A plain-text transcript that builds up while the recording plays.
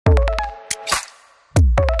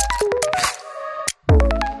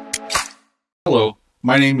Hello,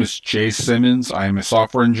 my name is Jay Simmons. I am a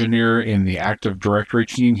software engineer in the Active Directory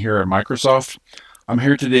team here at Microsoft. I'm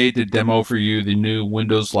here today to demo for you the new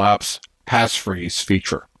Windows Labs passphrase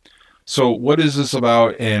feature. So what is this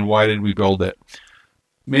about and why did we build it?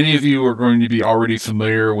 Many of you are going to be already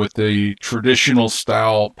familiar with the traditional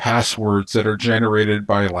style passwords that are generated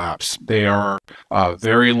by Labs. They are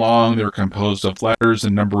very long. They're composed of letters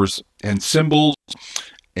and numbers and symbols.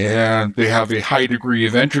 And they have a high degree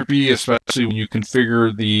of entropy, especially when you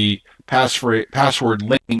configure the password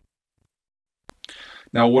link.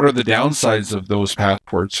 Now, what are the downsides of those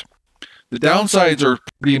passwords? The downsides are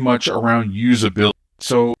pretty much around usability.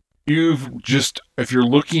 So if you're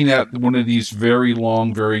looking at one of these very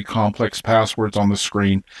long, very complex passwords on the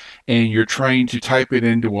screen, and you're trying to type it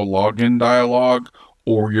into a login dialog,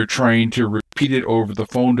 or you're trying to repeat it over the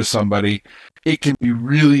phone to somebody, it can be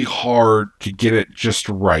really hard to get it just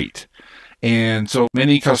right. And so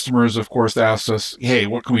many customers, of course, ask us, hey,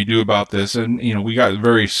 what can we do about this? And, we got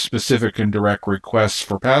very specific and direct requests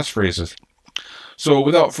for passphrases. So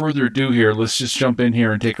without further ado here, let's just jump in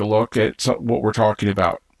here and take a look at what we're talking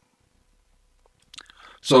about.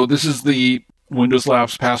 So this is the Windows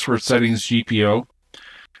Labs password settings GPO.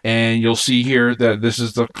 And you'll see here that this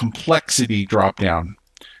is the complexity dropdown.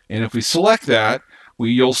 And if we select that,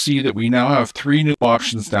 you'll see that we now have three new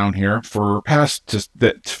options down here for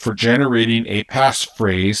generating a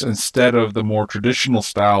passphrase instead of the more traditional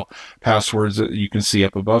style passwords that you can see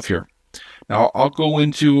up above here. Now I'll go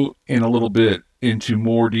into in a little bit into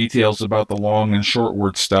more details about the long and short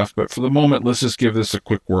word stuff, but for the moment let's just give this a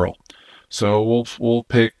quick whirl. So we'll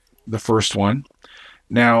pick the first one.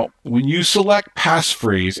 Now, when you select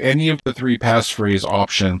passphrase, any of the three passphrase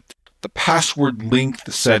options, the password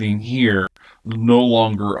length setting here no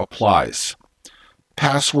longer applies.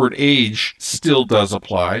 Password age still does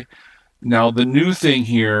apply. Now, the new thing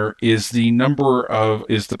here is the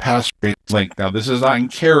passphrase length. Now, this is not in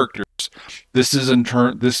characters. This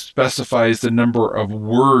specifies the number of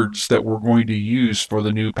words that we're going to use for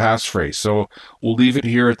the new passphrase. So we'll leave it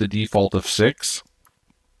here at the default of 6.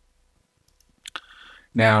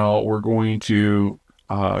 Now we're going to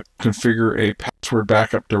configure a password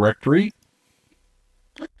backup directory.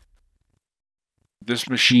 This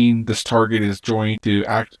target is going to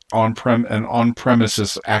act an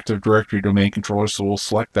on-premises Active Directory domain controller, so we'll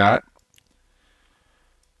select that.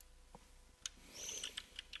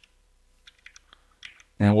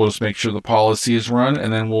 And we'll just make sure the policy is run,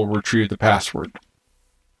 and then we'll retrieve the password.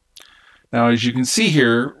 Now, as you can see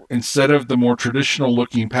here, instead of the more traditional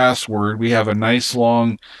looking password, we have a nice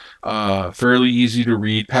long, fairly easy to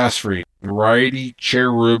read passphrase. Variety,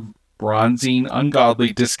 cherub, bronzing,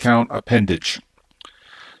 ungodly, discount, appendage.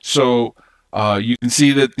 So you can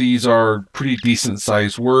see that these are pretty decent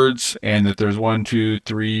sized words and that there's 1, 2,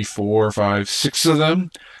 3, 4, 5, 6 of them.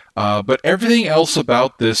 But everything else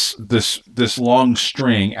about this long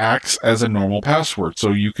string acts as a normal password.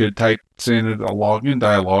 So you could type in a login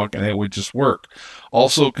dialog and it would just work.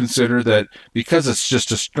 Also consider that because it's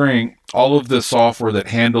just a string, all of the software that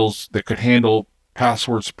could handle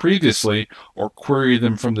passwords previously or query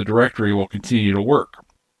them from the directory will continue to work.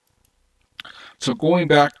 So going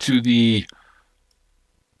back to the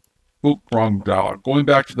Going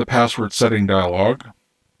back to the password setting dialog.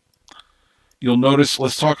 You'll notice,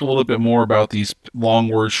 let's talk a little bit more about these long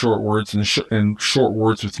words, short words, and short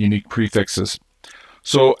words with unique prefixes.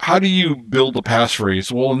 So how do you build a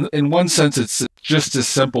passphrase? Well, in one sense, it's just as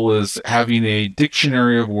simple as having a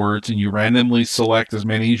dictionary of words and you randomly select as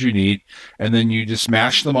many as you need, and then you just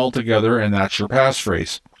mash them all together and that's your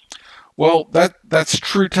passphrase. Well, that's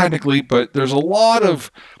true technically, but there's a lot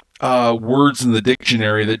of words in the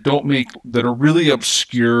dictionary that are really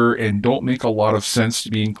obscure and don't make a lot of sense to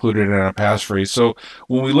be included in a passphrase. So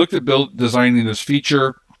when we looked at designing this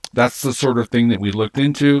feature, that's the sort of thing that we looked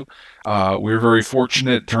into. We're very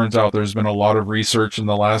fortunate. It turns out there's been a lot of research in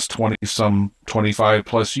the last 25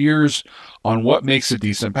 plus years on what makes a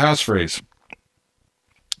decent passphrase.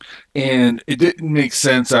 And it didn't make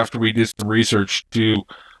sense after we did some research to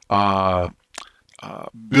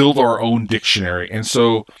build our own dictionary. And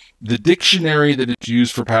so the dictionary that is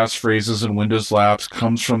used for passphrases in Windows Labs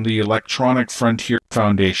comes from the Electronic Frontier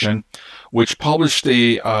Foundation, which published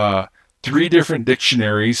 3 different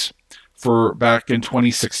dictionaries back in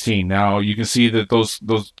 2016. Now you can see that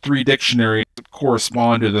those 3 dictionaries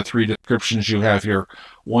correspond to the 3 descriptions you have here.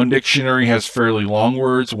 One dictionary has fairly long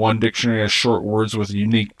words, one dictionary has short words with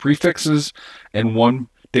unique prefixes, and one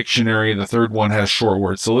dictionary, the third one, has short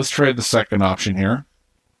words. So let's try the second option here.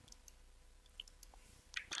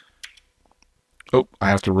 Oh, I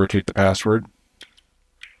have to rotate the password.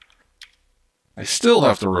 I still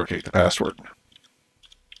have to rotate the password.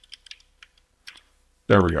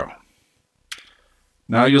 There we go.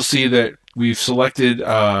 Now you'll see that we've selected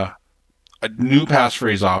a new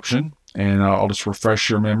passphrase option, and I'll just refresh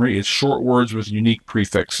your memory. It's short words with unique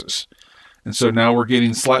prefixes. And so now we're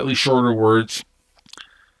getting slightly shorter words.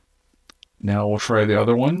 Now we'll try the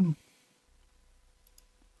other one.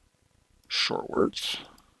 Short words.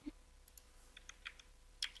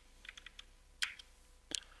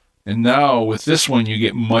 And now with this one, you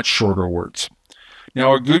get much shorter words.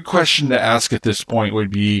 Now, a good question to ask at this point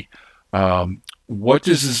would be, what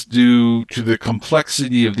does this do to the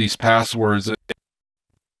complexity of these passwords as it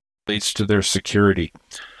relates to their security?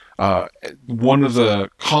 One of the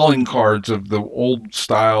calling cards of the old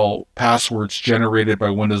style passwords generated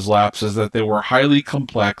by Windows Labs is that they were highly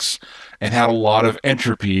complex and had a lot of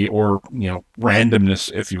entropy, or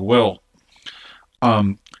randomness, if you will.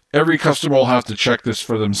 Every customer will have to check this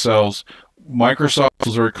for themselves. Microsoft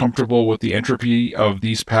is very comfortable with the entropy of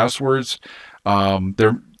these passwords.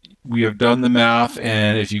 We have done the math,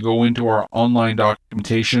 and if you go into our online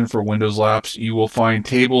documentation for Windows Labs, you will find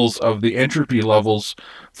tables of the entropy levels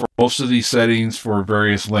for most of these settings for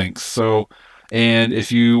various lengths. So, and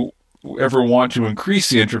if you ever want to increase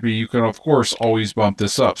the entropy, you can of course always bump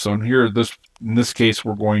this up. So in here, in this case,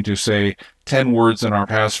 we're going to say 10 words in our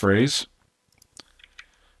passphrase.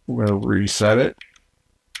 We're going to reset it.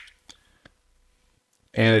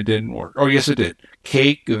 And it didn't work. Oh, yes, it did.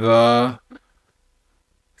 Cake,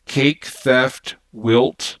 theft,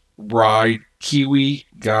 wilt, ride, kiwi,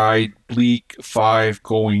 guide, bleak, 5,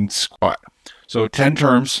 going, squat. So 10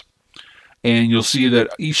 terms. And you'll see that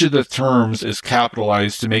each of the terms is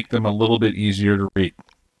capitalized to make them a little bit easier to read.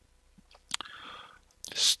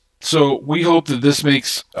 So we hope that this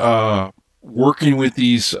makes working with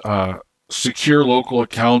these secure local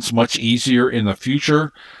accounts much easier in the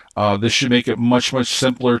future. This should make it much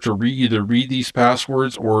simpler to either read these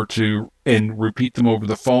passwords and repeat them over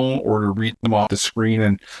the phone, or to read them off the screen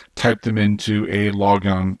and type them into a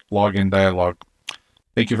login dialog.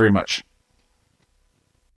 Thank you very much.